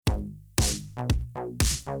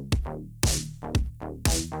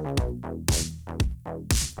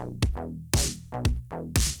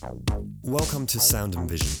Welcome to Sound and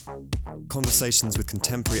Vision, conversations with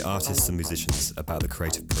contemporary artists and musicians about the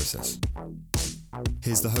creative process.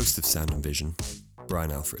 Here's the host of Sound and Vision,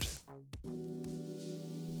 Brian Alfred.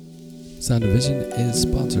 Sound and Vision is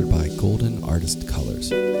sponsored by Golden Artist Colors.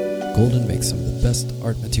 Golden makes some of the best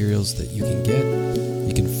art materials that you can get.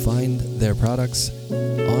 You can find their products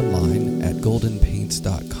online at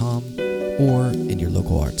goldenpaints.com or in your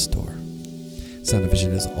local art store. Sound and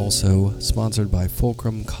Vision is also sponsored by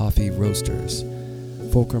Fulcrum Coffee Roasters.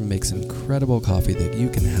 Fulcrum makes incredible coffee that you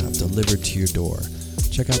can have delivered to your door.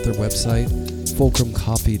 Check out their website,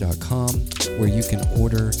 fulcrumcoffee.com, where you can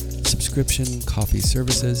order subscription coffee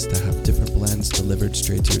services to have different blends delivered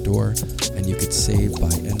straight to your door, and you could save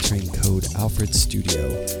by entering code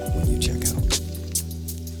ALFREDSTUDIO when you check out.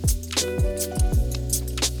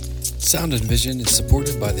 Sound and Vision is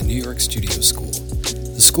supported by the New York Studio School.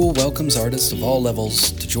 The school welcomes artists of all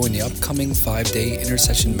levels to join the upcoming 5-day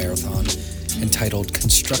intercession marathon entitled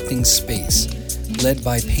Constructing Space, led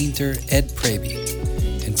by painter Ed Praby,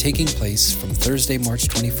 and taking place from Thursday, March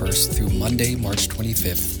 21st through Monday, March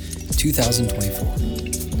 25th,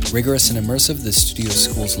 2024. Rigorous and immersive, the Studio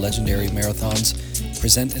School's legendary marathons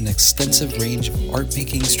present an extensive range of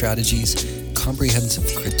art-making strategies,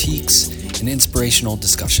 comprehensive critiques, and inspirational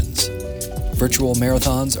discussions. Virtual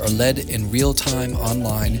marathons are led in real time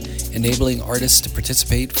online, enabling artists to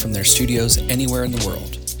participate from their studios anywhere in the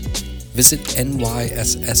world. Visit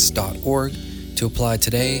nyss.org to apply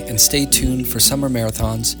today and stay tuned for summer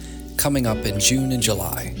marathons coming up in June and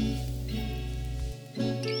July.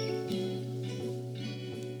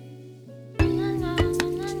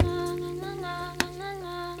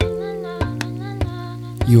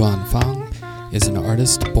 Yuan Fang is an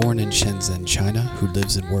artist born in Shenzhen, China, who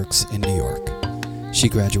lives and works in New York. She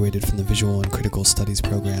graduated from the Visual and Critical Studies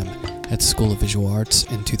program at School of Visual Arts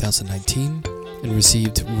in 2019 and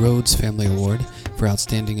received Rhodes Family Award for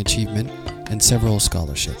Outstanding Achievement and several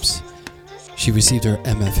scholarships. She received her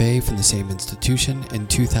MFA from the same institution in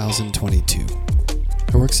 2022.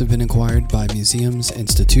 Her works have been acquired by museums,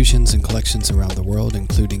 institutions, and collections around the world,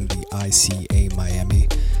 including the ICA Miami,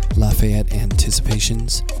 Lafayette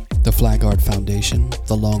Anticipations, the Flag Art Foundation,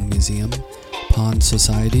 the Long Museum, Pond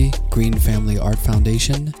Society, Green Family Art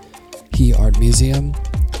Foundation, He Art Museum,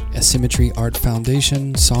 Asymmetry Art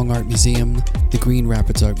Foundation, Song Art Museum, the Green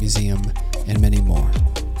Rapids Art Museum, and many more.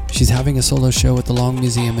 She's having a solo show at the Long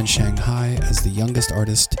Museum in Shanghai as the youngest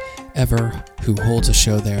artist ever who holds a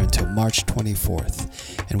show there until March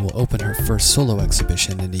 24th, and will open her first solo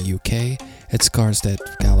exhibition in the UK at Skarstedt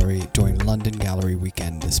Gallery during London Gallery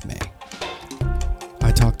Weekend this May.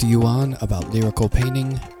 I talked to Yuan about lyrical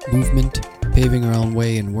painting, movement, paving her own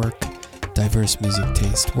way in work, diverse music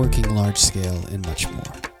taste, working large scale, and much more.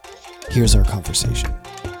 Here's our conversation.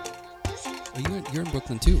 You're in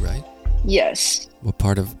Brooklyn too, right? Yes. What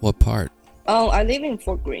part? I live in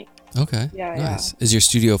Fort Greene. Okay. Yeah, nice. Yeah. Is your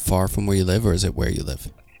studio far from where you live, or is it where you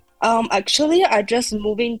live? Actually, I just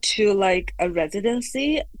moved into like a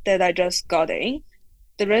residency that I just got in.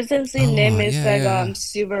 The residency name is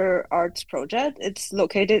Silver Arts Project. It's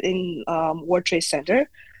located in World Trade Center.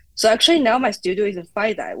 So actually now my studio is in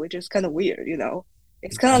FIDI, which is kind of weird, you know.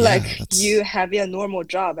 It's kind of like you having a normal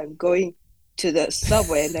job and going to the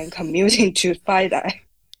subway and then commuting to FIDI.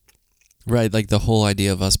 Right, like the whole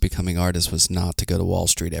idea of us becoming artists was not to go to Wall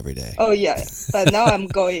Street every day. Oh yeah, but now I'm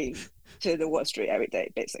going to the Wall Street every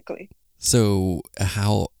day, basically. So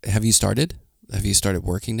how have you started? Have you started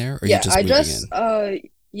working there, or you just moving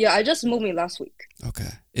in? I just moved in last week. Okay.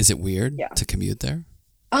 Is it weird to commute there?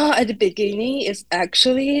 At the beginning, it's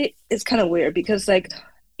kind of weird because like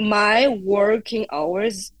my working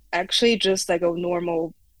hours actually just like a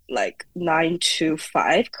normal like 9 to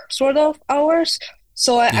 5 sort of hours.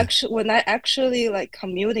 So when I actually like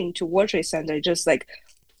commuting to World Trade Center, just like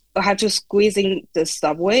I have to squeeze in the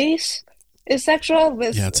subways, etc.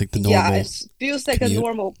 It's like the normal. It feels like commute. A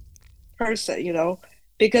normal person, you know.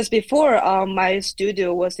 Because before my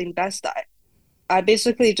studio was in Bed-Stuy, I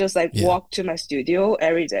basically just like walk to my studio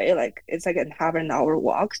every day. Like it's like a half an hour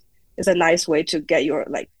walk. It's a nice way to get your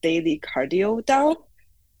like daily cardio down,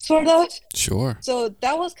 sort of. Sure. So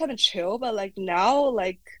that was kind of chill, but like now,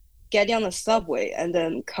 like getting on the subway and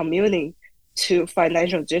then commuting to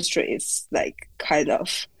financial district is like kind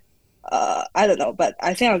of, I don't know, but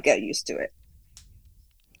I think I'll get used to it.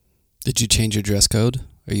 Did you change your dress code?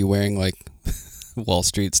 Are you wearing like Wall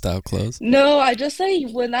Street style clothes? No, I just say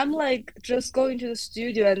when I'm like just going to the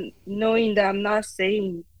studio and knowing that I'm not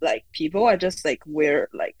seeing like people, I just like wear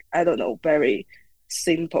like, I don't know, very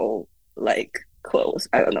simple like clothes.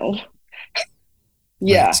 I don't know.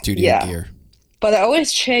 Right, Yeah, studio yeah. gear. But I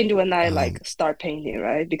always change when I Um, like start painting,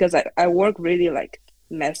 right? Because I work really like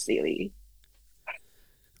messily.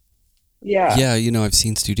 Yeah. yeah, I've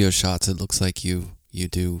seen studio shots. It looks like you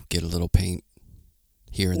do get a little paint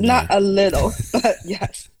here and Not there. a little, but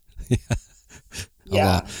yes. A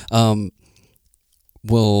lot. Yeah.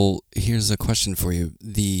 Well, here's a question for you.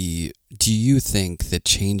 Do you think that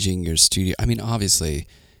changing your studio, I mean, obviously,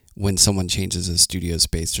 when someone changes a studio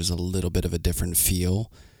space, there's a little bit of a different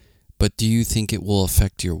feel, but do you think it will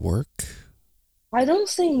affect your work? I don't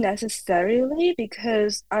think necessarily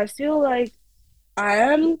because I feel like I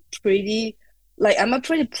am pretty like I'm a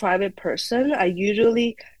pretty private person.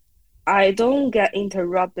 I don't get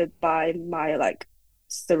interrupted by my like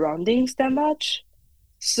surroundings that much.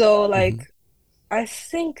 So Hmm. like I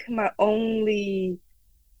think my only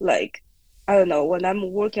like I don't know, when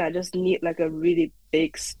I'm working I just need like a really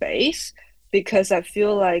big space because I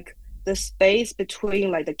feel like the space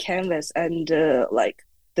between like the canvas and like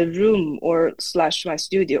the room or slash my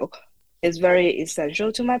studio is very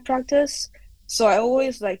essential to my practice. So I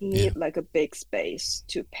always like Yeah. need like a big space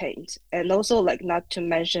to paint. And also like not to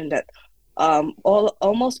mention that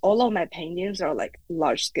almost all of my paintings are like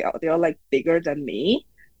large scale. They are like bigger than me.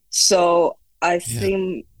 So I Yeah.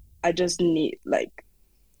 think I just need like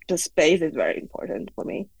the space is very important for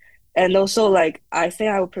me. And also like I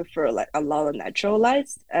think I would prefer like a lot of natural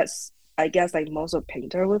lights as I guess like most of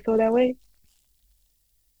painter would feel that way.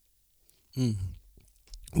 Mm.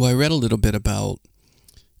 Well, I read a little bit about,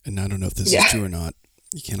 and I don't know if this is Yeah. true or not.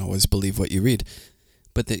 You can't always believe what you read,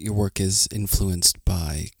 but that your work is influenced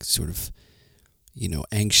by sort of,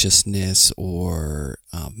 anxiousness or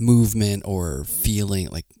movement or feeling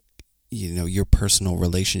like, your personal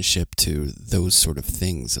relationship to those sort of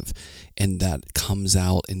things and that comes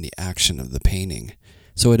out in the action of the painting.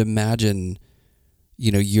 So I'd imagine,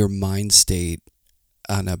 your mind state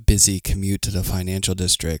on a busy commute to the financial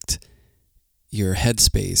district, your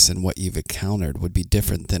headspace and what you've encountered would be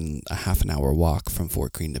different than a half an hour walk from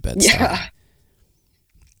Fort Greene to Bed-Stuy. Yeah.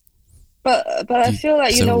 But I Do you, feel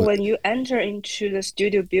like, you know, so when you enter into the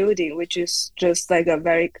studio building, which is just like a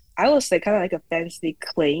very, I would say kind of like a fancy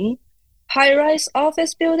clean high-rise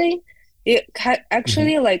office building, it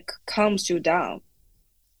mhm. actually like calms you down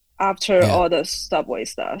after Yeah, all the subway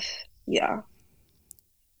stuff. Yeah.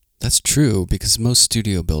 that's true because most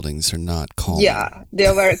studio buildings are not Yeah, calming.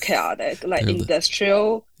 they're very chaotic, like They're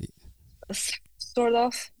industrial sort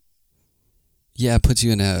of. Yeah, it puts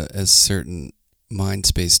you in a certain mind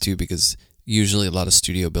space too, because usually a lot of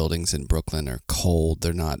studio buildings in Brooklyn are cold.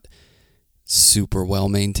 They're not super well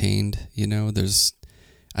maintained. There's,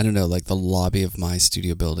 I don't know, like the lobby of my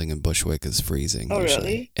studio building in Bushwick is freezing Oh, usually.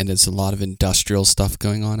 really? And there's a lot of industrial stuff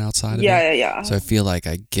going on outside of Yeah, it. yeah, So yeah. I feel like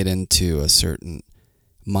I get into a certain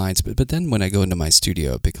mind space. But then when I go into my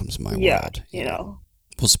studio, it becomes my Yeah, world. know.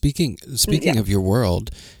 Well, speaking Yeah. of your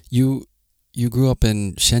world, you you grew up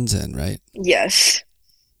in Shenzhen, right? Yes.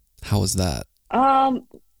 How was that? Um,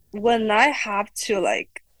 when I have to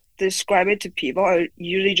like describe it to people, I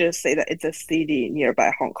usually just say that it's a city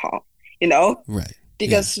nearby Hong Kong, you know, Right.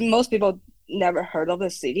 Yeah. because most people never heard of the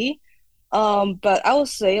city. But I would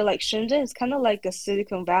say like Shenzhen is kind of like a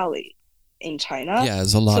Silicon Valley in China. Yeah,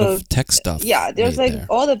 there's a lot So of tech stuff yeah, there's made like there.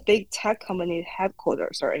 all the big tech company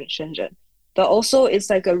headquarters are in Shenzhen. But also it's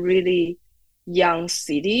like a really young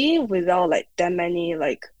city without like that many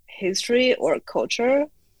like history or culture.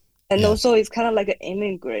 And Yeah. also it's kind of like an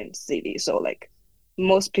immigrant city. So like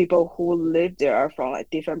most people who live there are from like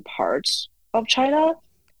different parts of China.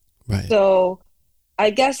 Right. So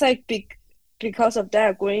I guess like because of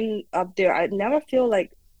that, growing up there, I never feel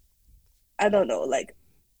like I don't know, like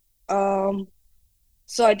um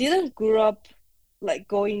so I didn't grow up like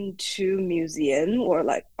going to museum or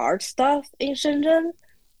like art stuff in Shenzhen.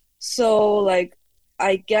 So like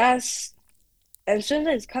I guess and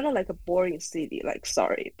Shenzhen is kind of like a boring city, like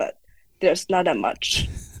sorry, but there's not that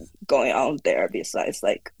much going on there besides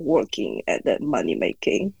like working and then money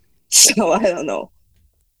making. So I don't know.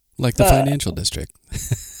 Like the But financial district.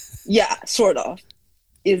 yeah, sort of.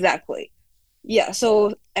 Exactly. Yeah,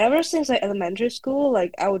 so ever since like elementary school,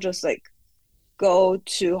 like I would just like go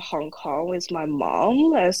to Hong Kong with my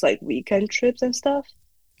mom as like weekend trips and stuff.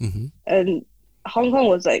 Hmm. And Hong Kong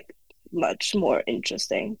was like much more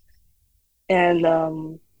interesting.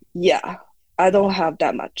 And yeah, I don't have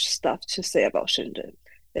that much stuff to say about Shenzhen.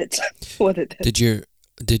 It's what it is.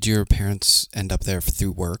 Did your parents end up there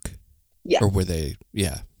through work, Yeah, or were they?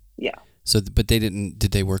 Yeah. yeah. So, but they didn't.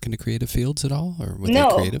 Did they work in the creative fields at all, or were they No,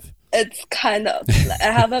 creative? it's kind of like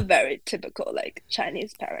I have a very typical like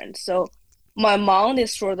Chinese parent. So my mom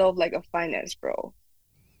is sort of like a finance bro.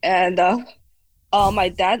 And my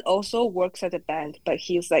dad also works at a bank, but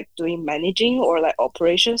he's like doing managing or like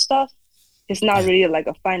operation stuff. He's not Yeah. really like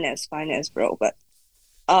a finance bro, but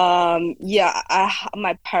yeah,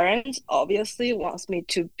 my parents obviously wants me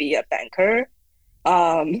to be a banker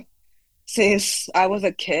um since I was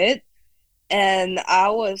a kid, and I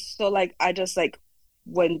was so like I just like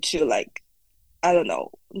went to like I don't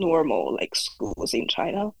know, normal like schools in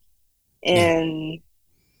China. Yeah. And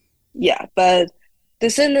yeah, but the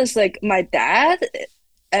thing is like my dad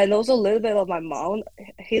and also a little bit of my mom,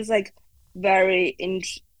 he's like very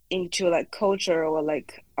into like culture or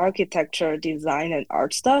like architecture, design and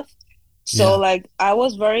art stuff. So Yeah. like I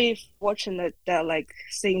was very fortunate that like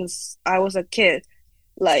since I was a kid,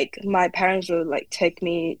 like my parents would like take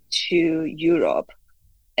me to Europe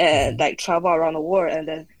and Hmm. like travel around the world. And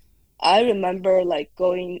then I remember like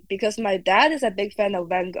going because my dad is a big fan of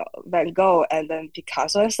Van Gogh and then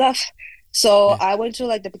Picasso and stuff. So Yeah. I went to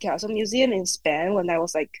like the Picasso Museum in Spain when I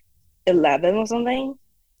was like 11 or something.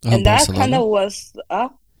 Oh, And that kind Barcelona? of was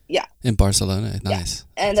yeah, In Barcelona. yeah. Nice.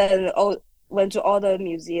 And then went to all the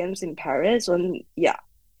museums in Paris when yeah.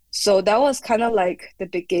 So that was kind of like the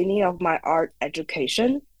beginning of my art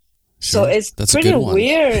education. So Sure. it's That's a pretty good one.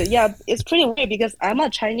 weird. Yeah, it's pretty weird because I'm a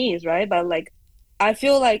Chinese, right? But like I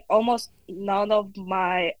feel like almost none of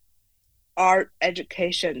my art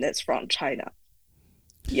education is from China.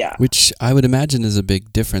 Yeah. Which I would imagine is a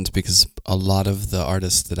big difference because a lot of the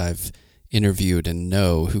artists that I've interviewed and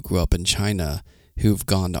know who grew up in China who've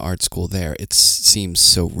gone to art school there, it seems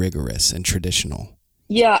so rigorous and traditional.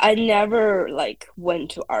 Yeah, I never like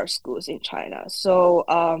went to art schools in China. So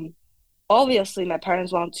obviously my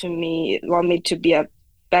parents want me to be a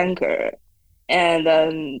banker, and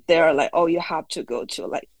then they're like, oh, you have to go to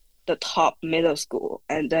like the top middle school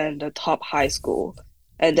and then the top high school,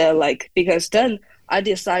 and then like because then I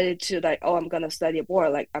decided to like, oh, I'm gonna study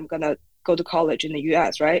abroad, like I'm gonna go to college in the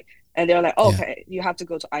US, right? And they're like, Yeah. okay, you have to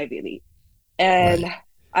go to Ivy League. And Right.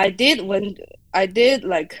 I did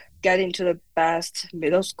like get into the best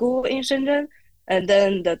middle school in Shenzhen and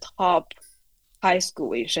then the top high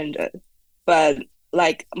school in Shenzhen. But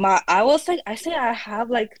like my I was like I think I have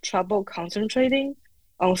like trouble concentrating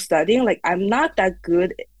on studying. Like I'm not that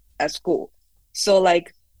good at school. So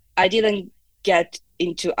like I didn't get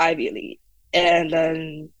into Ivy League. And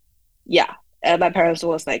then yeah. And my parents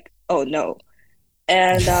was like, oh no.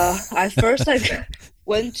 And I first like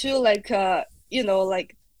went to like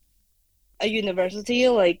like a university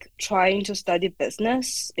like trying to study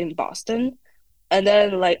business in Boston. And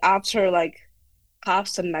then like after like half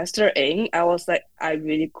semester in, I was like, I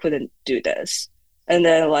really couldn't do this. And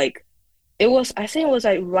then like I think it was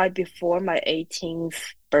like right before my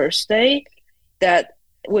 18th birthday, that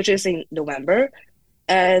which is in November.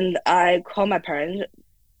 And I called my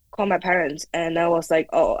parents and I was like,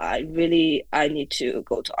 oh, I need to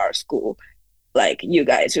go to art school. Like you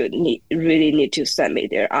guys would really need to send me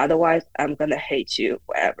there. Otherwise I'm gonna hate you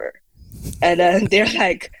forever. And then they're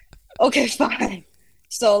like, okay, fine.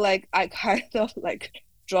 So like I kind of like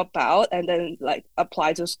drop out and then like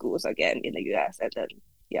apply to schools again in the US and then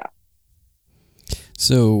yeah.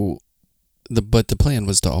 So the plan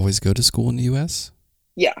was to always go to school in the US?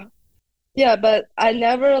 Yeah. Yeah, but I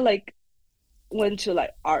never like went to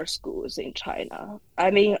like art schools in China.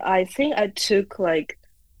 I mean, I think I took like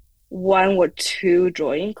one or two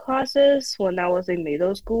drawing classes when I was in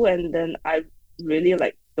middle school and then I really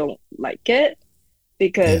like don't like it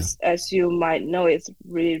Yeah. because as you might know it's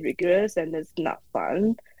really rigorous and it's not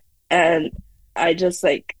fun. And I just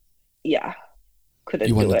like, yeah, You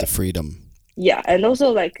couldn't do wanted the it. freedom. Yeah, and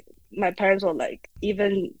also like my parents were like,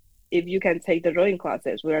 even if you can take the drawing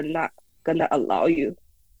classes, we're not gonna allow you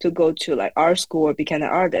to go to like art school or become an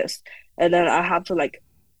artist. And then I have to like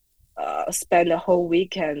spend a whole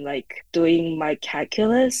weekend like doing my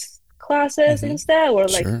calculus classes Hmm. instead or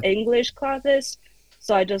like Sure. English classes.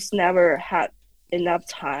 So I just never had enough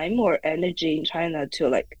time or energy in China to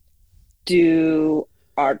like do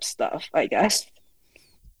art stuff, I guess.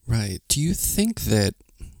 Right. Do you think that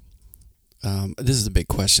this is a big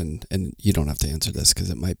question, and you don't have to answer this because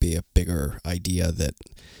it might be a bigger idea that.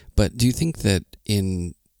 But do you think that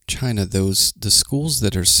in China, the schools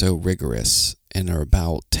that are so rigorous and are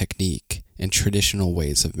about technique and traditional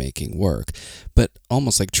ways of making work, but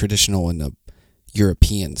almost like traditional in a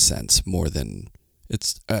European sense more than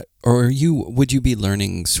it's, or would you be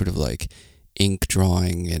learning sort of like ink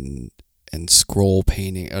drawing and scroll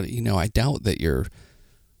painting? I doubt that you're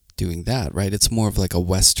doing that, right? It's more of like a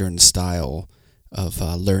Western style of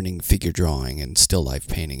learning figure drawing and still life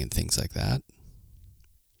painting and things like that.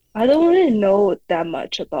 I don't really know that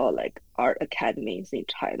much about like art academies in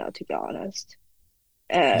China, to be honest.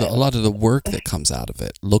 A Uh, lot of the work that comes out of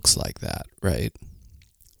it looks like that, right?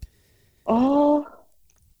 oh,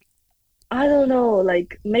 I don't know.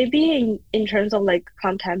 Like maybe in terms of like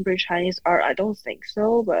contemporary Chinese art, I don't think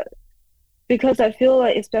so. But because I feel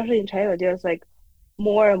like especially in China, there's like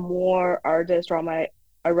more and more artists around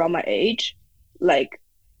my age. Like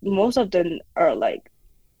most of them are like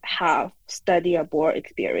have study abroad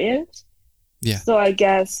experience. Yeah, So I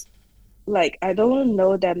guess like I don't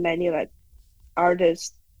know that many like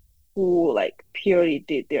artists who like purely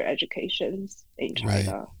did their educations in right.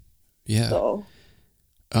 China. Yeah. So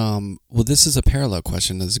Well, this is a parallel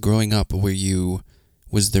question. As growing up,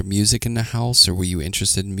 was there music in the house, or were you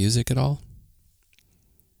interested in music at all?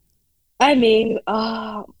 I mean,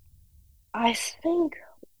 I think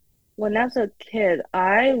when I was a kid,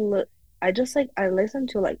 I just like I listened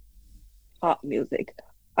to like pop music.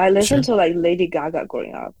 I listened Sure. to like Lady Gaga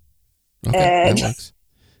growing up, Okay, that and works.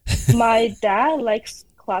 my dad likes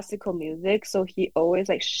classical music, so he always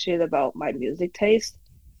like shit about my music taste.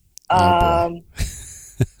 Oh boy, Um,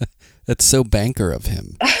 that's so banker of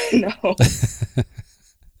him. no.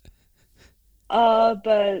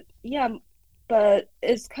 But yeah, but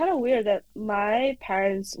it's kind of weird that my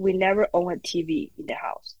parents, we never own a TV in the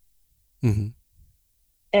house. Hmm.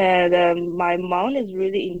 And my mom is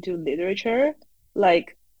really into literature.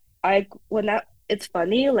 Like it's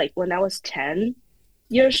funny, like when I was 10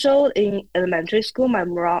 years old in elementary school, my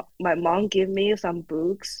mom gave me some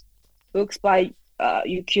books by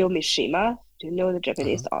Yukio Mishima. Do you know the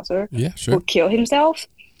Japanese author Yeah, who sure. killed himself?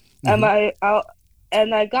 And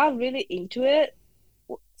Hmm. I got really into it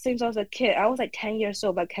since I was a kid. I was like 10 years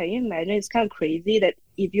old, but can you imagine? It's kind of crazy that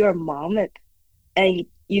if you're a mom and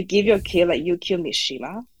you give your kid like Yukio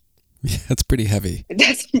Mishima. Yeah, that's pretty heavy,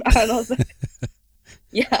 That's I don't know.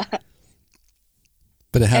 Yeah.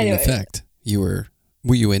 but it had an Anyway, effect.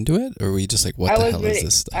 Were you into it, or were you just like, what the hell is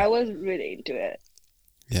this I stuff? was really into it.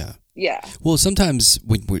 Yeah. Yeah. Well, sometimes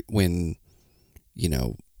when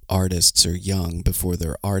artists are young before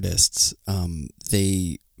they're artists,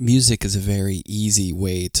 they music is a very easy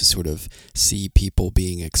way to sort of see people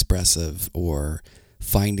being expressive or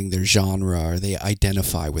finding their genre, or they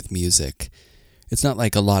identify with music. It's not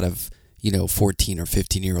like a lot of 14 or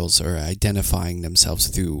 15-year-olds are identifying themselves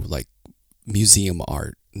through like museum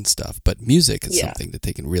art and stuff, but music is Yeah. something that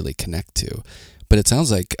they can really connect to. But it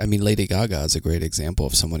sounds like, I mean, Lady Gaga is a great example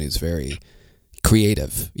of someone who's very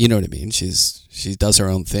creative. You know what I mean? She does her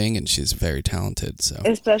own thing, and she's very talented. So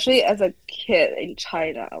Especially as a kid in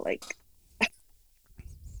China, like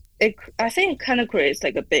I think it kind of creates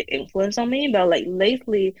like a big influence on me, but like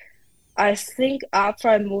lately I think after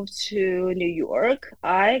I moved to New York,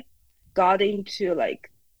 I got into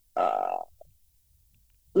uh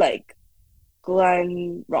like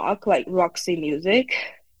glam rock, like Roxy music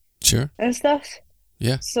sure, and stuff.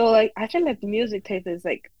 yeah, So like I think my music taste is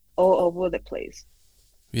like all over the place.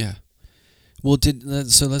 yeah. Well,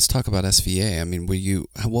 so let's talk about SVA. I mean,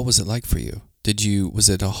 what was it like for you? Was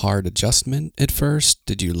it a hard adjustment at first?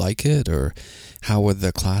 Did you like it, or how were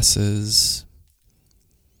the classes?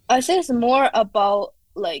 I think it's more about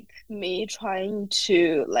like me trying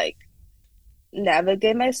to like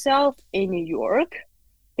navigate myself in New York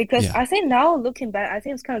because Yeah. I think now looking back, I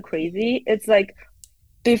think it's kind of crazy. It's like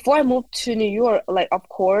before I moved to New York, like of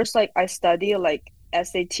course, like I study like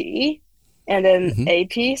SAT and then Hmm.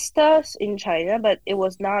 AP stuff in China, but it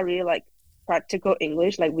was not really like practical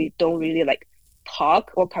English. Like we don't really like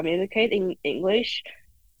talk or communicate in English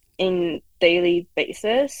in daily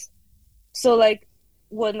basis. So like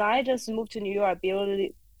when I just moved to New York, I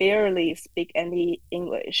barely speak any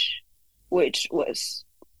English, which was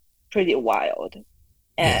pretty wild.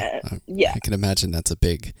 Yeah. And yeah, I can imagine that's a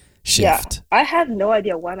big yeah. shift. I have no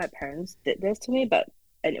idea why my parents did this to me, but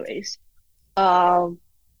anyways. Um,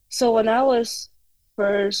 so when I was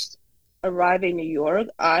first arriving in New York,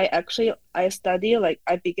 I study like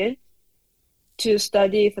I began to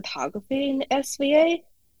study photography in SVA,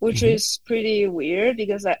 which Hmm. is pretty weird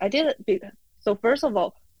because I did it. So first of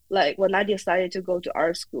all, like when I decided to go to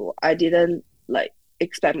art school, I didn't like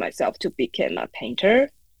expect myself to become a painter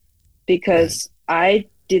Right. because I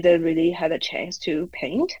didn't really have a chance to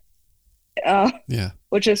paint, uh, Yeah.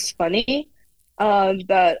 which is funny.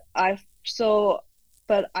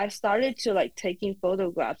 But I started to like taking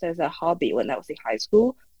photographs as a hobby when I was in high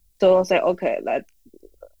school. So I was like, okay,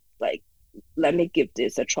 like let me give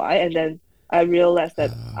this a try. And then I realized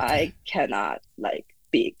that Okay. I cannot like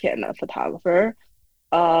become a photographer.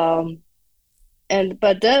 Um, and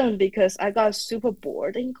but then because I got super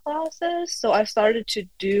bored in classes, so I started to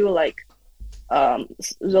do like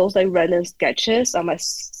those like random sketches on my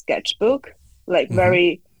sketchbook, like Mm-hmm.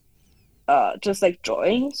 very just like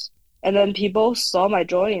drawings. And then people saw my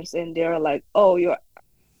drawings and they're like, "Oh, you're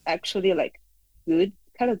actually like good,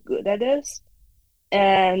 kind of good at this."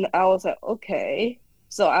 And I was like, "Okay."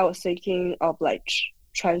 So I was thinking of like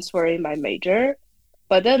transferring my major,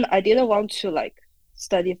 but then I didn't want to like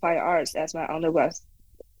study fine arts as my undergrad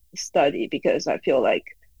study because I feel like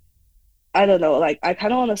I don't know, like I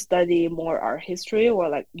kind of want to study more art history or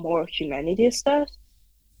like more humanities stuff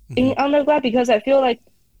Mm-hmm. in undergrad because I feel like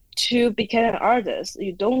to become an artist,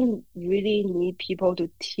 you don't really need people to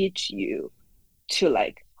teach you to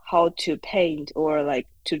like how to paint or like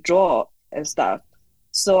to draw and stuff.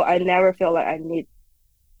 So I never feel like I need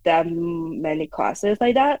that many classes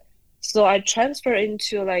like that. So I transferred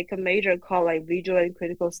into like a major called like visual and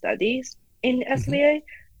critical studies in Mm-hmm. SVA,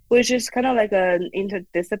 which is kind of like an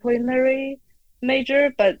interdisciplinary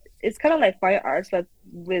major, but it's kind of like fine arts, but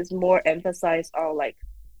with more emphasis on like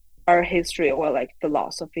art history or like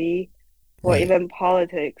philosophy or Right. even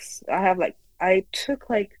politics. I took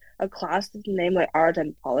like a class named like art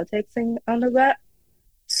and politics in undergrad.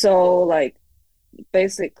 So like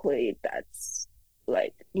basically that's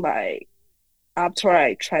like my after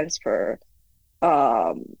I transfer.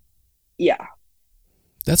 Um, yeah.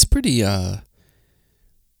 That's pretty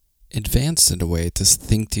advanced in a way to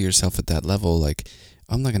think to yourself at that level. Like,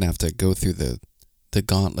 I'm not gonna have to go through the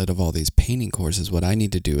gauntlet of all these painting courses. What I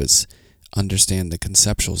need to do is understand the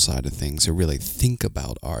conceptual side of things, or really think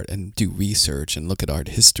about art and do research and look at art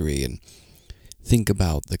history and think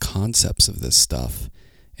about the concepts of this stuff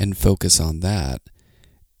and focus on that,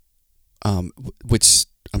 which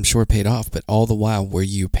I'm sure paid off. But all the while,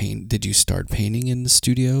 did you start painting in the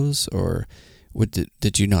studios, or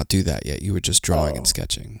did you not do that yet? You were just drawing and Oh,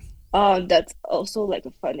 sketching. that's also like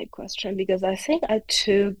a funny question because I think I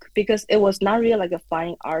took because it was not really like a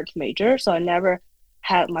fine art major, so I never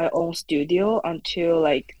had my own studio until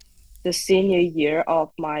like the senior year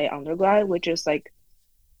of my undergrad, which is like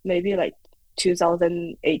maybe like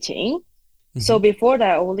 2018. Mm-hmm. So before that,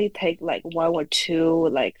 I only take like one or two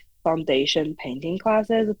like foundation painting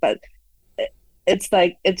classes, but it's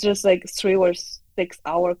like it's just like 3 or 6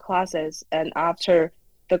 hour classes, and after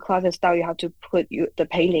the class is done, you have to put the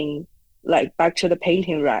painting like back to the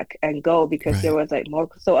painting rack and go because there Right. was like more.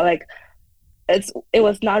 So like it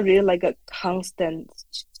was not really like a constant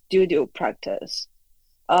studio practice.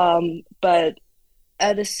 But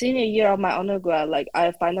at the senior year of my undergrad, like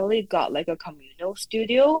I finally got like a communal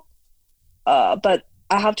studio. But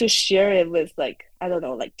I have to share it with like I don't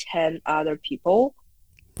know like 10 other people,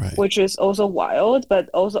 Right. which is also wild. But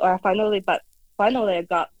also finally I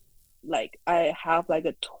got like I have like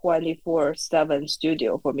a 24/7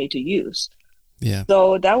 studio for me to use. Yeah.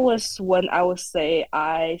 So that was when I would say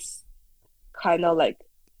I kind of like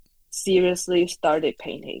seriously started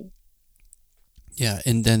painting. Yeah.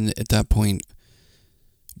 And then at that point,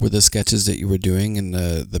 were the sketches that you were doing and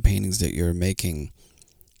the paintings that you were making,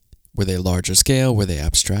 were they larger scale? Were they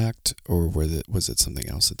abstract, or was it something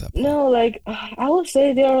else at that point? No, like I would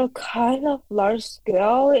say they're kind of large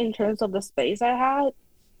scale in terms of the space I had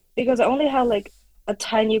because I only had like a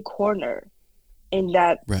tiny corner in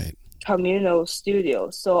that Right. communal studio.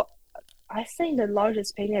 So I think the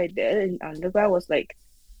largest painting I did in undergrad was like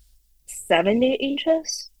 70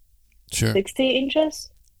 inches, Sure. 60 inches.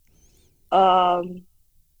 Um,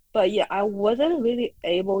 but yeah, I wasn't really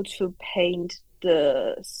able to paint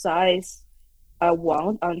the size I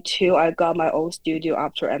want until I got my own studio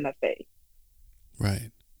after MFA.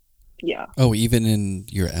 Right. Yeah. Oh, even in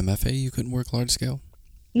your MFA, you couldn't work large scale?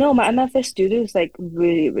 No, my MFA studio is like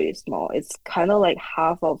really, really small. It's kind of like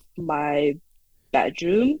half of my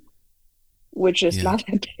bedroom, which is Yeah. not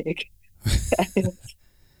that big.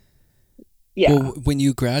 Yeah. Well, when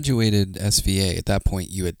you graduated SVA, at that point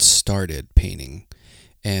you had started painting,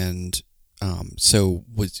 and so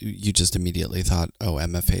was you just immediately thought, "Oh,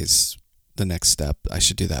 MFA's the next step. I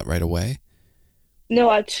should do that right away." No,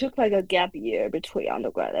 I took like a gap year between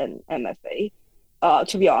undergrad and MFA.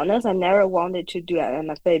 To be honest, I never wanted to do an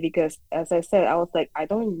MFA because, as I said, I was like, I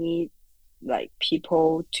don't need like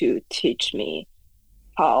people to teach me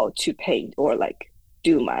how to paint or like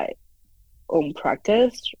do my own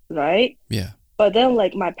practice, right? Yeah. But then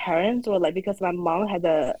like my parents were like, because my mom had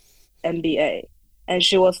a MBA, and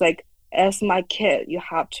she was like, as my kid, you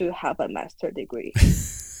have to have a master degree.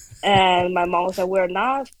 And my mom said, we're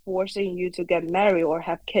not forcing you to get married or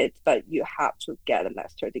have kids, but you have to get a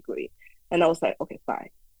master degree. And I was like, okay, fine.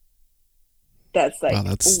 That's Wow,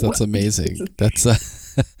 like, that's amazing. That's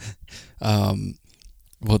um,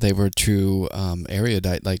 well, they were true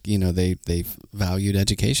erudite. Like, they valued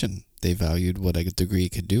education. they valued what a degree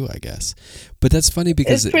could do, I guess. But that's funny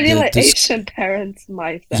because it's pretty like Asian parents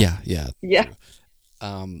mindset. Yeah.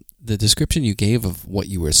 The description you gave of what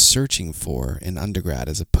you were searching for in undergrad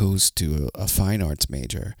as opposed to a fine arts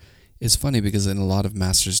major is funny because in a lot of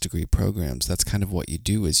master's degree programs, that's kind of what you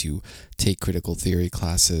do is you take critical theory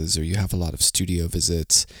classes or you have a lot of studio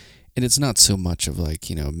visits. And it's not so much of like,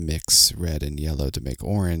 mix red and yellow to make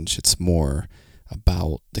orange. It's more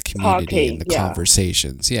about the community and the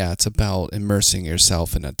conversations. Yeah, it's about immersing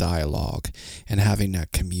yourself in a dialogue and having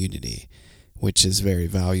that community, which is very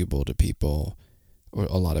valuable to people, or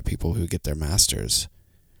a lot of people who get their masters.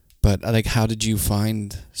 But like, how did you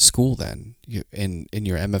find school then? In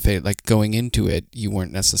your MFA, like going into it, you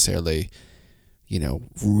weren't necessarily,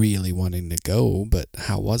 really wanting to go, but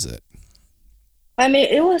how was it? I mean,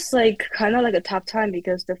 it was like kind of like a tough time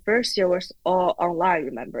because the first year was all online,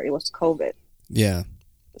 remember? It was COVID. Yeah.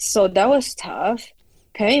 So that was tough.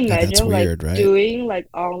 Can you imagine that's weird, right? doing like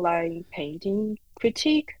online painting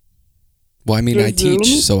critique? Well, I mean, I Zoom?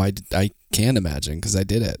 teach, so I can imagine because I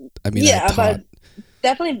did it. I mean, yeah, I taught. But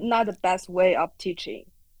definitely not the best way of teaching.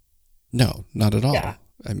 No, not at all. Yeah.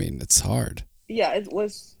 I mean, it's hard. Yeah, it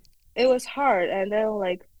was hard. And then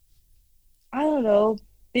like, I don't know,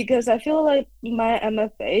 because I feel like my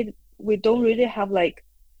MFA, we don't really have like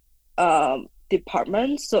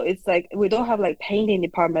departments. So it's like we don't have like painting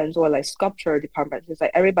departments or like sculpture departments. It's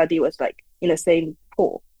like everybody was like in the same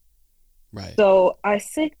pool. Right. So I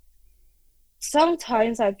think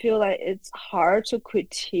sometimes I feel like it's hard to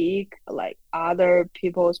critique like other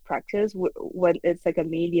people's practice when it's like a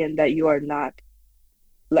medium that you are not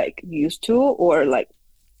like used to, or like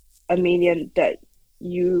a medium that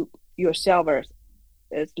you yourself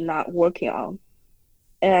is not working on.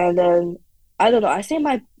 And then I don't know, I think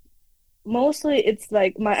mostly it's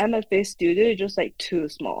like my MFA studio is just like too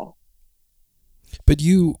small. But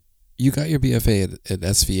you got your BFA at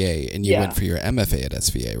SVA and you went for your MFA at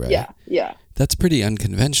SVA, right? Yeah. That's pretty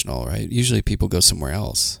unconventional, right? Usually people go somewhere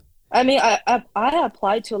else. I mean, I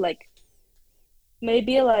applied to like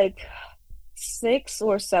maybe like 6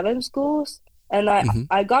 or 7 schools, and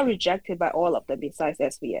I got rejected by all of them besides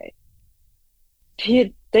SVA.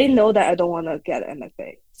 They know that I don't want to get an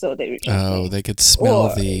MFA, so they reject me. Oh, they could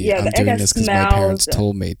smell I'm doing this because my parents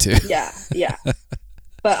told me to. Yeah.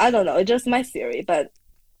 But I don't know. It's just my theory. But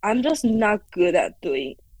I'm just not good at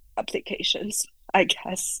doing applications, I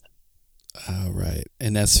guess. Oh, right.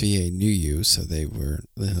 And SVA knew you, so they're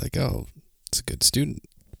like, oh, it's a good student.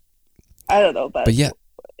 I don't know, but yeah.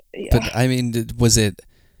 But I mean,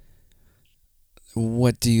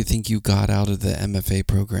 what do you think you got out of the MFA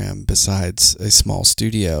program besides a small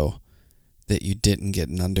studio that you didn't get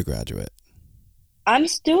an undergraduate? I'm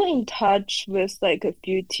still in touch with like a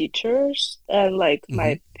few teachers and like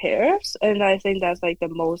my peers, and I think that's like the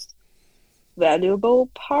most valuable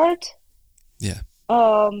part. Yeah.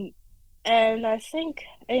 And I think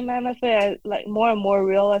in my MFA, I like more and more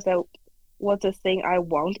realize that what's the thing I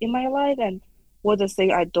want in my life and what's the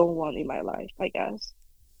thing I don't want in my life, I guess.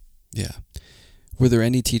 Yeah. Were there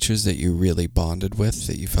any teachers that you really bonded with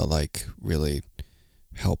that you felt like really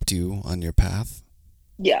helped you on your path?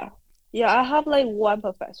 Yeah, I have like one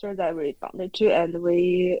professor that I really bonded to, and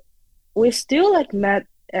we still like met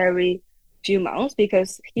every few months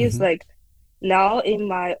because he's like now in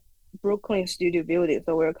my Brooklyn studio building,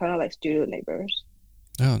 so we're kind of like studio neighbors.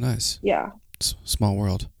 Oh, nice. Yeah. Small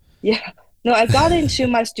world. Yeah. No, I got into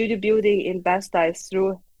my studio building in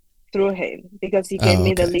Bed-Stuy through him because he gave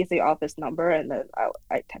me the leasing office number, and then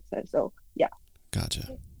I texted. So yeah.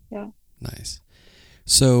 Gotcha. Yeah. Nice.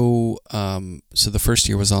 So the first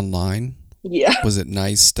year was online. Yeah. Was it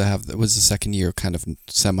nice to have? Was the second year kind of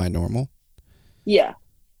semi-normal? Yeah,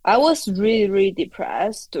 I was really, really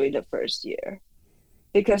depressed during the first year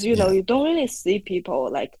because you don't really see people.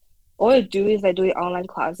 Like all you do is like doing online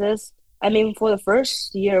classes. I mean, for the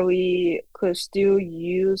first year, we could still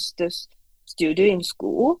use this studio in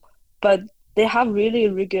school, but they have really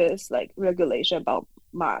rigorous like regulation about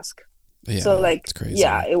mask. Yeah, so like it's crazy.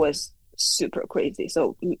 Yeah, it was super crazy.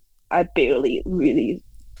 So I barely really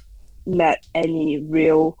met any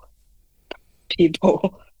real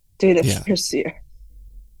people during the first year.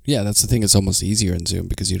 Yeah, that's the thing. It's almost easier in Zoom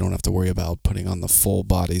because you don't have to worry about putting on the full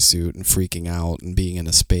bodysuit and freaking out and being in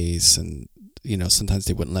a space. And, sometimes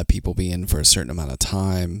they wouldn't let people be in for a certain amount of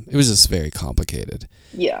time. It was just very complicated.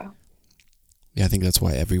 Yeah. Yeah, I think that's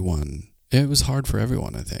why it was hard for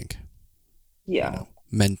everyone, I think. Yeah.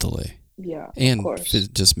 Mentally. Yeah, and of course.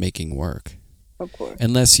 Just making work. Of course.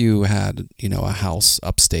 Unless you had, a house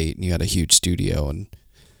upstate and you had a huge studio, and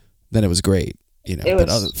then it was great.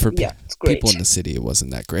 For people in the city, it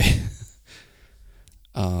wasn't that great.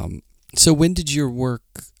 So when did your work,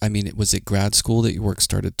 I mean, was it grad school that your work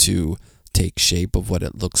started to take shape of what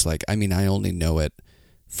it looks like? I mean, I only know it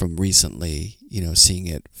from recently, seeing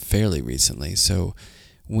it fairly recently. So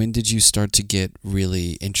when did you start to get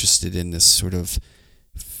really interested in this sort of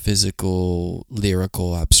physical,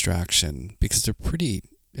 lyrical abstraction? Because they're pretty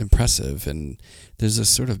impressive, and there's a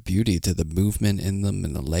sort of beauty to the movement in them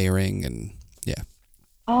and the layering, and yeah.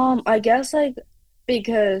 I guess like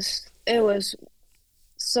because it was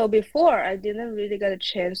so before I didn't really get a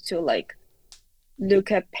chance to like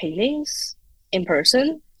look at paintings in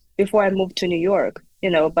person before I moved to New York,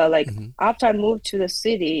 but like Mm-hmm. after I moved to the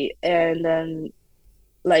city and then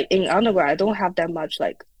like in undergrad, I don't have that much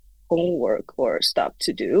like homework or stuff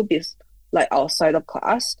to do because like outside of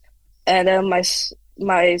class. And then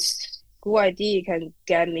my school ID can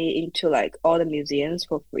get me into like all the museums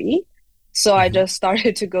for free. So I Mm-hmm. just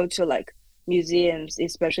started to go to like museums,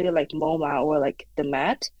 especially like MoMA or like the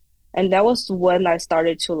Met. And that was when I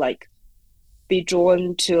started to like be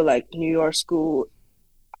drawn to like New York School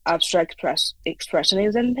abstract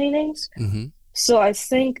expressionism paintings. Mm-hmm. So I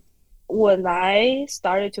think when I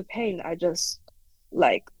started to paint, I just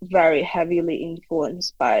like very heavily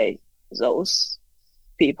influenced by those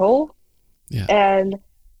people. Yeah. And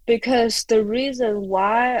because the reason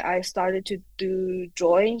why I started to do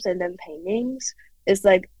drawings and then paintings is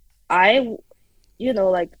like I,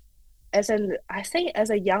 like I think as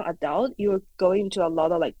a young adult, you're going to a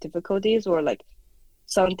lot of like difficulties or like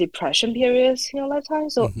some depression periods in your lifetime.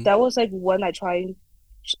 So Mm-hmm. that was like when I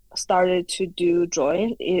started to do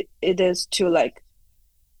drawing. It is to like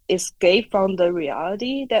escape from the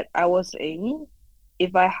reality that I was in,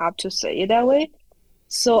 if I have to say it that way.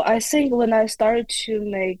 So I think when I started to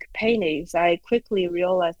make paintings, I quickly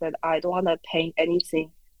realized that I don't want to paint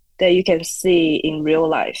anything that you can see in real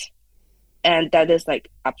life. And that is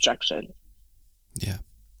like abstraction. Yeah.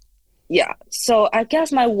 Yeah. So I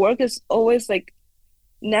guess my work is always like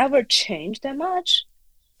never changed that much.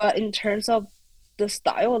 But in terms of the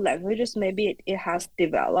style of languages, maybe it has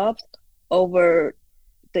developed over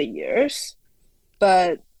the years.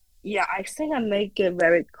 But yeah, I think I make it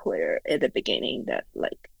very clear at the beginning that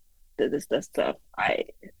like this is the stuff I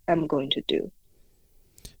am going to do.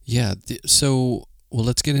 Yeah. So, well,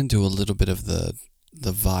 let's get into a little bit of the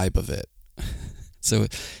vibe of it. So,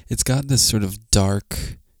 it's got this sort of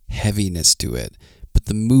dark heaviness to it, but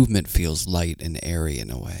the movement feels light and airy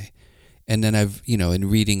in a way. And then I've, in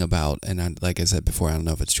reading about, and like I said before, I don't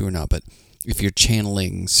know if it's true or not, but if you're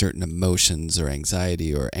channeling certain emotions or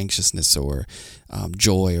anxiety or anxiousness or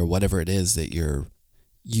joy or whatever it is that you're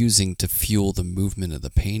using to fuel the movement of the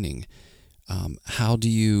painting, how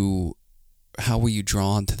were you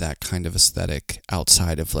drawn to that kind of aesthetic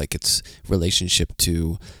outside of like its relationship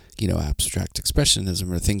to abstract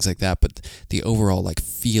expressionism or things like that, but the overall like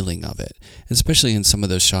feeling of it, especially in some of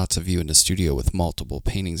those shots of you in the studio with multiple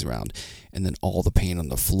paintings around and then all the paint on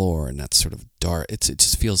the floor and that sort of dark, it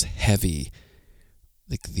just feels heavy,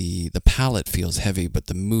 like the palette feels heavy but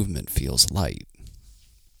the movement feels light.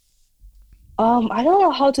 I don't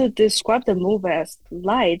know how to describe the move as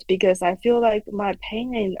light because I feel like my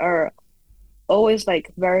paintings are always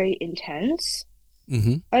like very intense,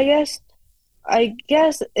 Mm-hmm. I guess. I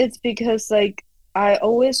guess it's because like I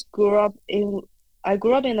always grew up in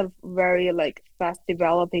a very like fast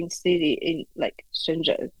developing city in like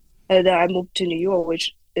Shenzhen. And then I moved to New York,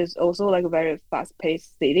 which is also like a very fast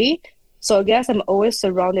paced city. So I guess I'm always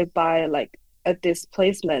surrounded by like a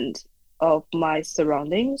displacement of my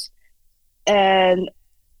surroundings. And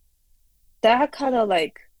that kind of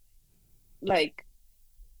like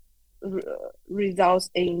re results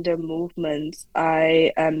in the movements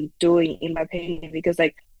I am doing in my painting because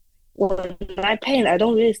like when I paint, I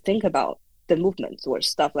don't really think about the movements or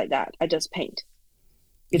stuff like that. I just paint,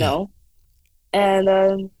 you Yeah. know? And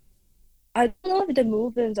I don't know if the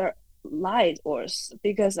movements are light or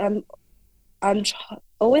because I'm tr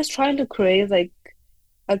always trying to create like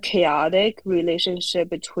a chaotic relationship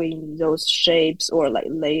between those shapes or like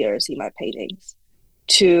layers in my paintings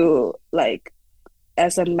to like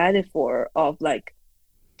as a metaphor of like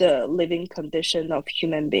the living condition of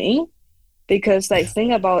human being. Because like Yeah.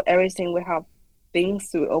 think about everything we have been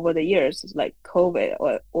through over the years, like COVID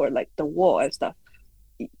or like the war and stuff.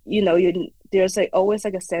 There's like always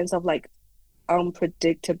like a sense of like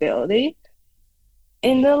unpredictability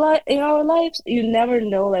in our lives. You never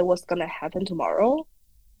know like what's gonna happen tomorrow.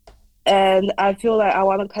 And I feel like I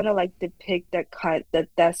want to kind of like depict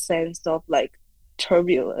that sense of like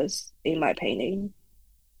turbulence in my painting.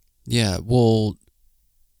 Yeah. Well,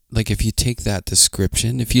 like if you take that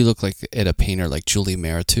description, if you look like at a painter like Julie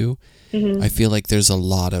Meritou, I Hmm. feel like there's a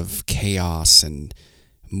lot of chaos and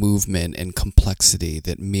movement and complexity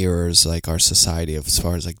that mirrors like our society as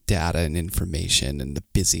far as like data and information and the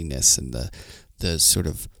busyness and the sort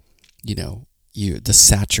of, the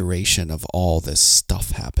saturation of all this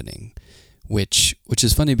stuff happening, which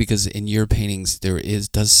is funny because in your paintings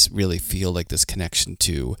does really feel like this connection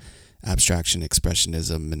to abstraction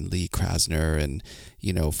expressionism and Lee Krasner and,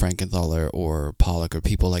 Frankenthaler or Pollock or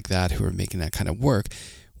people like that who are making that kind of work,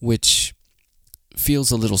 which feels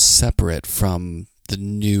a little separate from the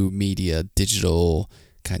new media, digital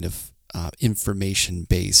kind of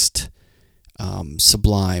information-based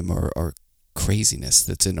sublime or craziness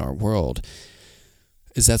that's in our world.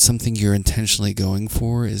 Is that something you're intentionally going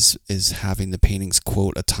for? Is having the paintings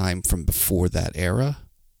quote a time from before that era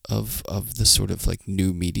of the sort of like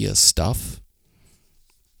new media stuff?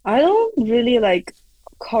 I don't really like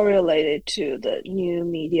correlate it to the new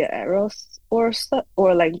media eras or stuff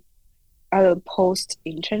or like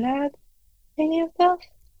post-internet painting stuff.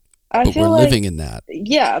 But we're living in that.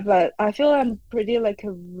 Yeah, but I feel I'm pretty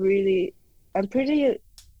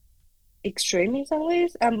extreme in some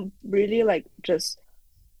ways. I'm really like just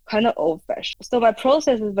kind of old-fashioned. So my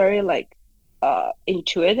process is very like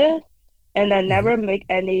intuitive, and I never make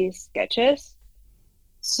any sketches.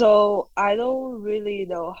 So I don't really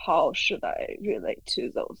know how should I relate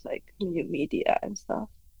to those like new media and stuff.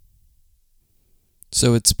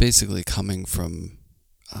 So it's basically coming from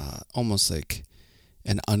almost like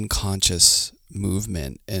an unconscious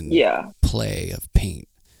movement and play of paint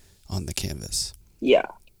on the canvas. Yeah.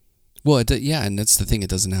 Well, and that's the thing. It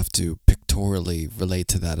doesn't have to pictorially relate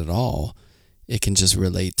to that at all. It can just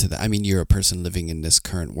relate to that. I mean, you're a person living in this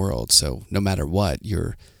current world, so no matter what,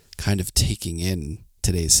 you're kind of taking in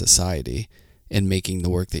today's society and making the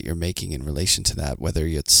work that you're making in relation to that, whether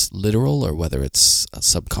it's literal or whether it's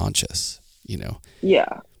subconscious,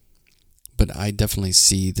 Yeah. But I definitely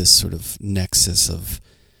see this sort of nexus of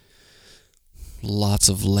lots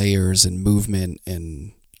of layers and movement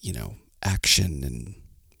and, action and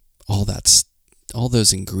all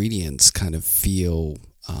those ingredients kind of feel,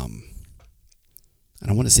 I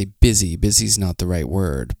don't want to say busy. Busy's not the right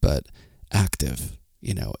word, but active,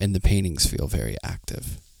 and the paintings feel very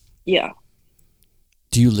active. Yeah.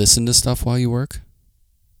 Do you listen to stuff while you work?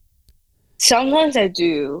 Sometimes I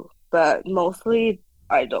do, but mostly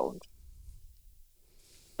I don't.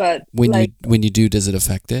 But when you do, does it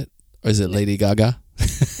affect it? Or is it Lady Gaga?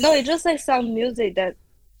 No, it's just like some music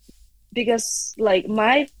because like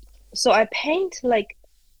so I paint like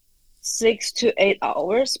 6 to 8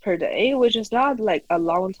 hours per day, which is not like a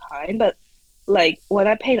long time, but like when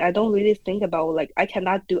I paint, I don't really think about like I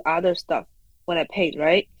cannot do other stuff when I paint,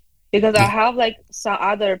 right? Because I have like some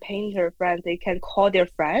other painter friends, they can call their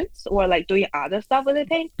friends or like doing other stuff when they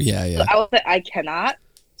paint. Yeah. So I would say I cannot.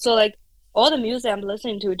 So like all the music I'm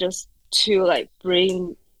listening to just to like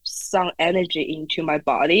bring some energy into my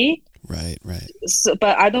body. Right. So,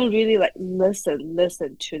 but I don't really like listen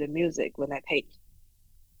to the music when I paint.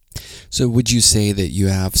 So would you say that you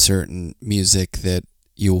have certain music that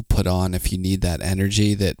you'll put on if you need that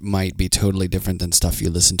energy that might be totally different than stuff you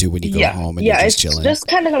listen to when you go home and you're just chilling? Yeah, it's just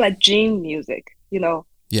kind of like gym music,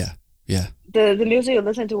 Yeah. The music you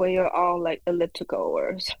listen to when you're on like elliptical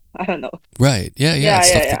or I don't know. Right. Yeah.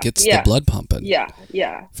 Stuff that gets the blood pumping.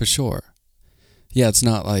 Yeah. For sure. Yeah, it's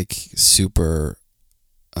not like super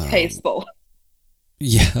tasteful.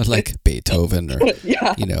 Yeah, like Beethoven or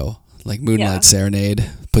like Moonlight Serenade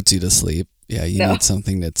puts you to sleep. Yeah, you need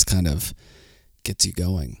something that's kind of gets you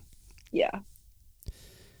going. Yeah.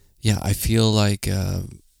 Yeah, I feel like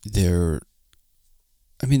the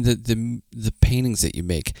paintings that you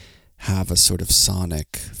make have a sort of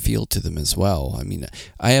sonic feel to them as well. I mean,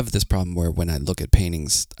 I have this problem where when I look at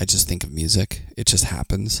paintings, I just think of music. It just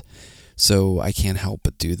happens. So I can't help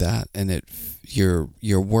but do that. And your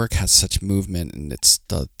work has such movement, and it's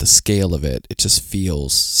the scale of it. It just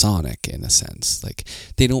feels sonic in a sense. Like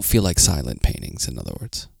they don't feel like silent paintings, in other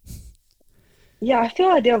words. Yeah, I feel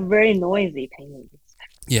like they're very noisy paintings.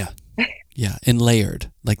 Yeah, and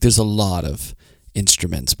layered. Like there's a lot of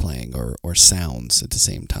instruments playing or sounds at the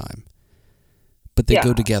same time. But they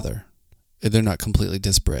go together. They're not completely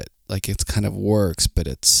disparate. Like it kind of works, but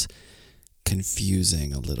it's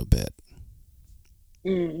confusing a little bit.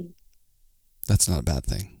 That's not a bad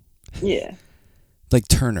thing. Yeah. Like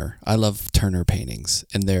Turner. I love Turner paintings,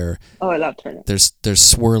 and I love Turner. They're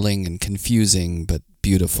swirling and confusing, but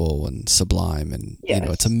beautiful and sublime, and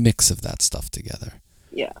it's a mix of that stuff together.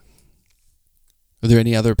 Yeah. Are there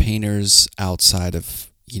any other painters outside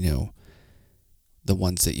of, the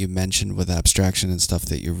ones that you mentioned with abstraction and stuff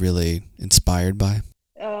that you're really inspired by?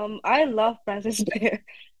 I love Francis Bacon.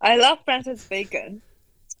 I love Francis Bacon.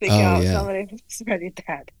 picking Oh out yeah, somebody who's really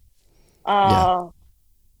bad. yeah, Uh,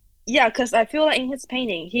 yeah, because I feel like in his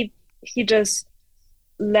painting, he just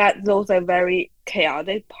let those like very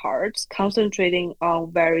chaotic parts concentrating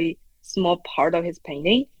on very small part of his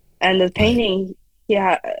painting, and the right. painting he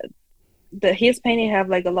had his painting have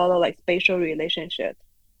like a lot of like spatial relationship,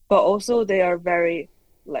 but also they are very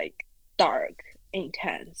like dark,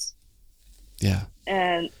 intense, Yeah,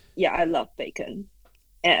 and yeah, I love Bacon,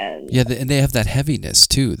 and yeah, and they have that heaviness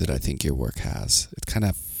too that I think your work has. It kind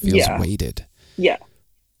of feels yeah, weighted. yeah.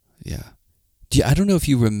 Yeah. I don't know if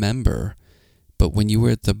you remember, but when you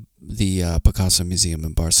were at the Picasso Museum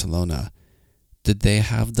in Barcelona, did they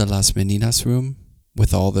have the Las Meninas room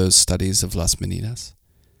with all those studies of Las Meninas?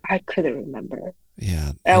 I couldn't remember.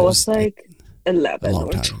 Yeah, I it was was like a 11 long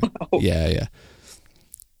or time ago. 12. Yeah, yeah.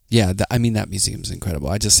 Yeah, I mean, that museum's incredible.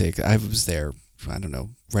 I just say, I was there, I don't know,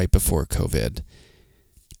 right before COVID,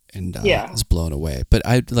 and I Yeah. was blown away. But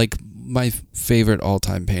I like my favorite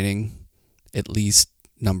all-time painting, at least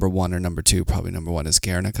number one or number two, probably number one is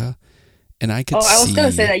Guernica. And I could Oh, I was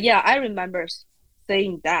gonna say see, that. Yeah, I remember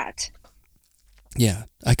saying that. yeah,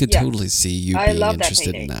 I could Yeah, totally see you I being love that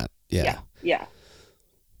interested in painting. that. Yeah, Yeah. yeah,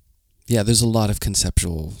 Yeah, there's a lot of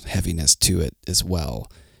conceptual heaviness to it as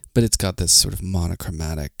well, but it's got this sort of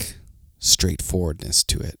monochromatic straightforwardness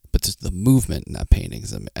to it. But just the movement in that painting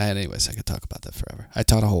is, anyways, I could talk about that forever. I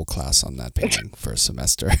taught a whole class on that painting for a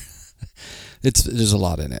semester. There's a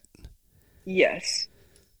lot in it. yes.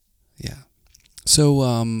 Yeah. So,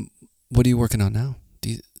 what are you working on now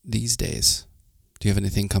these days? Do you have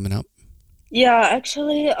anything coming up? Yeah,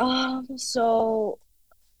 actually, so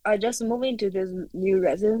I just moved into this new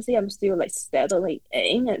residency. I'm still like settling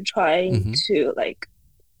in and trying Mm-hmm. to like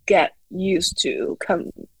get used to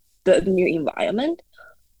come the new environment.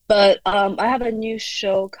 But I have a new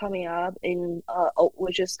show coming up in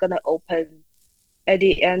which is gonna open at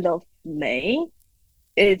the end of May.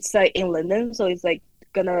 It's like in London, so it's like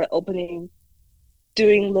gonna opening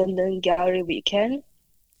during London Gallery weekend.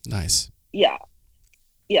 Nice. Yeah,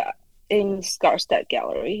 yeah, in Skarstedt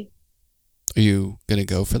Gallery. Are you gonna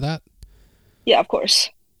go for that? Yeah, of course.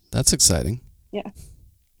 That's exciting. Yeah.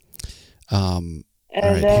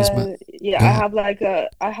 All And right. Here's my. yeah, Go ahead.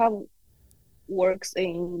 I have works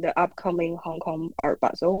in the upcoming Hong Kong Art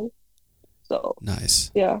Basel. So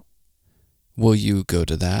Nice. yeah. Will you go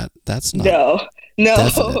to that? That's not No,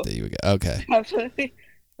 definite no. that you would go. Okay. Definitely.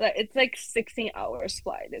 Like it's like 16 hours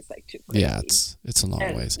flight. It's like too Yeah, crazy. it's a long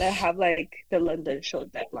And ways. I have like the London show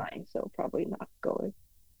deadline, so probably not going.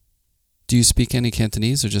 Do you speak any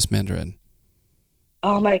Cantonese or just Mandarin?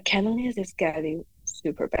 Oh, my Cantonese is getting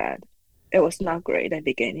super bad. It was not great at the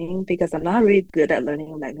beginning because I'm not really good at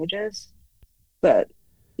learning languages. But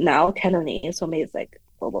now Cantonese for me is like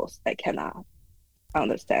almost I cannot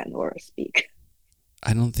understand or speak.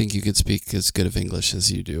 I don't think you could speak as good of English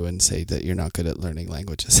as you do and say that you're not good at learning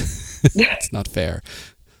languages. It's not fair.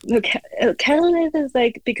 The Cantonese is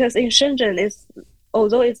like because in Shenzhen it's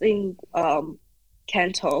although it's in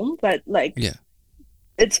Canton, but like Yeah,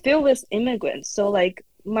 it's filled with immigrants. So like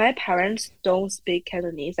my parents don't speak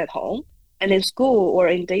Cantonese at home, and in school or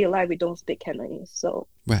in daily life we don't speak Cantonese. So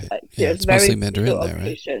right. like Yeah, there's it's mostly very few Mandarin there,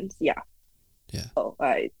 right? occasions. Yeah. Yeah, So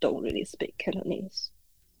I don't really speak Cantonese.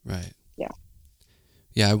 right. Yeah.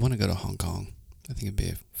 Yeah, I want to go to Hong Kong. I think it'd be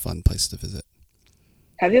a fun place to visit.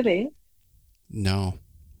 Have you been? No,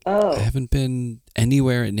 I Oh. haven't been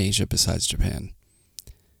anywhere in Asia besides Japan.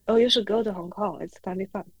 Oh, you should go to Hong Kong. It's gonna be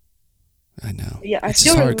fun. I know. Yeah, I It's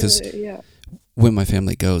just still hard because remember. Yeah. when my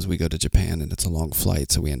family goes, we go to Japan and it's a long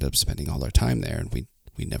flight, so we end up spending all our time there, and we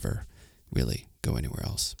never really go anywhere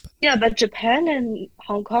else. But Yeah, but Japan and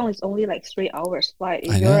Hong Kong is only like 3 hours flight.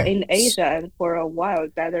 If I you're know. in Asia and for a while,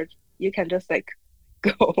 better you can just like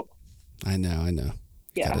go. I know.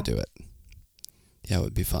 Got to Yeah. do it. Yeah, it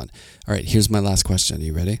would be fun. All right, here's my last question. Are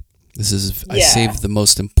you ready? I Yeah. saved the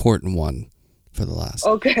most important one for the last.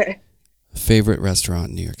 Okay. Favorite restaurant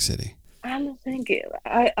in New York City? I'm thinking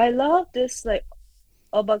I love this like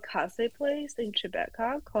omakase place in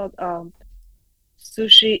Tribeca called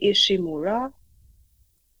Sushi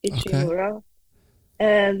Okay. Ichimura.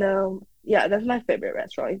 And yeah, that's my favorite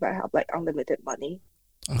restaurant if I have like unlimited money.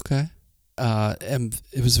 Okay. And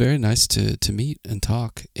it was very nice to meet and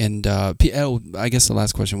talk. And I guess the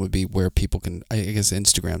last question would be where people can. I guess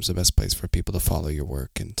Instagram's the best place for people to follow your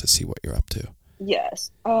work and to see what you're up to.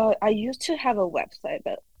 Yes. I used to have a website,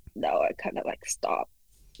 but now I kind of like stopped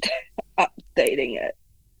updating it.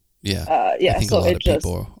 Yeah, I Yeah, think a so lot it of just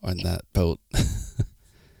people are on that boat.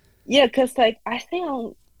 yeah, because like I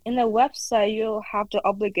think in the website you have the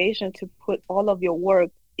obligation to put all of your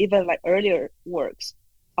work, even like earlier works,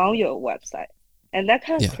 on your website. And that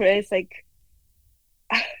kind of Yeah. creates like,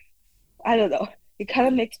 I don't know, it kind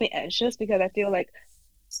of makes me anxious because I feel like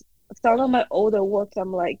some of my older works,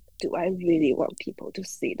 I'm like, do I really want people to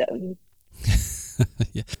see them?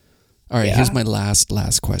 Yeah. All right, Yeah. here's my last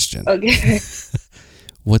question. Okay.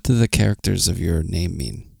 What do the characters of your name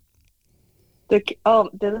mean? This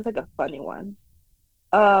is like a funny one.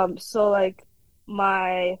 So like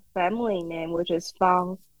my family name, which is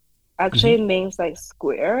Fang, actually means like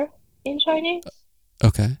square in Chinese.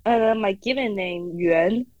 Okay. And then my given name,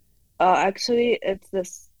 Yuan, actually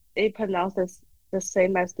it pronounces the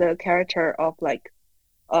same as the character of like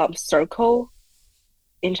circle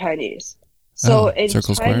in Chinese. So in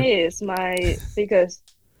circle square? Chinese, my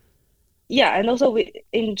biggest yeah, and also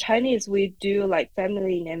in Chinese we do like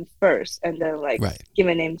family name first and then like Right.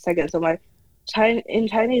 given name second. So in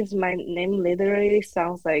Chinese my name literally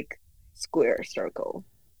sounds like square circle.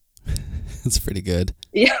 That's pretty good.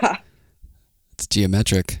 Yeah. It's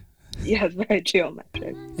geometric. Yeah, it's very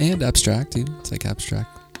geometric. And abstract, dude. It's like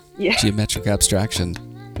abstract. Yeah. Geometric abstraction.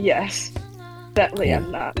 Yes. Sadly, Cool.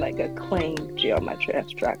 I'm not like a clean geometric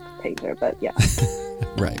abstract painter, but yeah.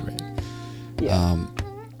 Right. Yeah.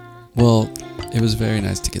 Well, it was very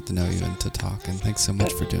nice to get to know you and to talk, and thanks so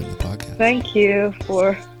much for doing the podcast. Thank you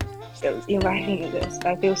for inviting me this.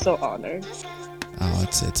 I feel so honored. Oh,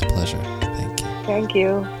 it's a pleasure. Thank you. Thank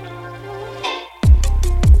you.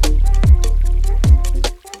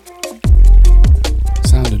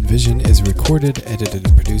 Sound and Vision is recorded, edited,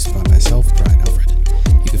 and produced by myself, Brian Alfred.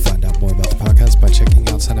 You can find out more about the podcast by checking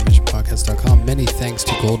out soundandvisionpodcast.com. Many thanks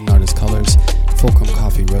to Golden Artist Colors, Fulcrum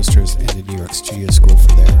Coffee Roasters, and the New York Studio School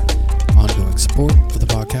for their ongoing support of the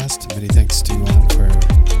podcast. Many thanks to Yuan for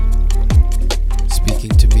speaking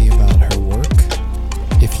to me about her work.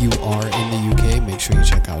 If you are in the UK, make sure you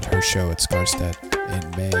check out her show at Skarstedt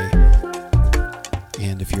in May.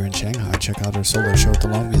 And if you're in Shanghai, check out her solo show at the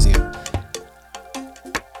Long Museum.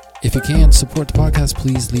 If you can support the podcast,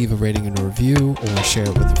 please leave a rating and a review or share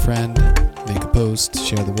it with a friend. Make a post,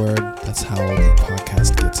 share the word. That's how the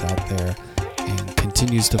podcast gets out there and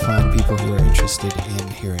continues to find people who are interested in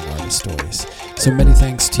hearing artist stories. So many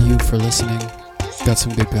thanks to you for listening. Got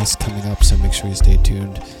some good guests coming up, so make sure you stay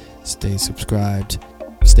tuned, stay subscribed,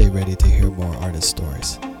 stay ready to hear more artist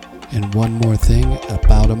stories. And one more thing,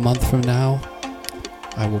 about a month from now,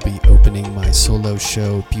 I will be opening my solo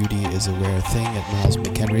show, Beauty is a Rare Thing, at Miles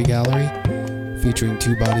McHenry Gallery, featuring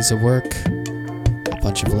 2 bodies of work, a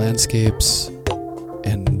bunch of landscapes,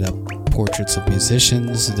 and portraits of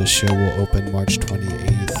musicians. The show will open March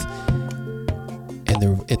 28th.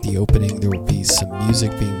 And at the opening, there will be some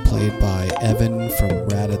music being played by Evan from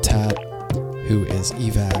Rat-a-Tat, who is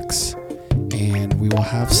Evax. And we will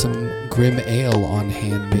have some Grim Ale on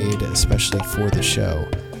hand made especially for the show.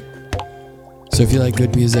 So if you like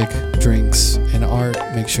good music, drinks, and art,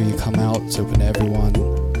 make sure you come out. It's open to everyone.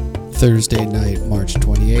 Thursday night, March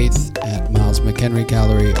 28th at Miles McHenry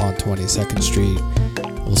Gallery on 22nd Street.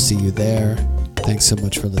 We'll see you there. Thanks so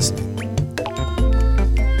much for listening.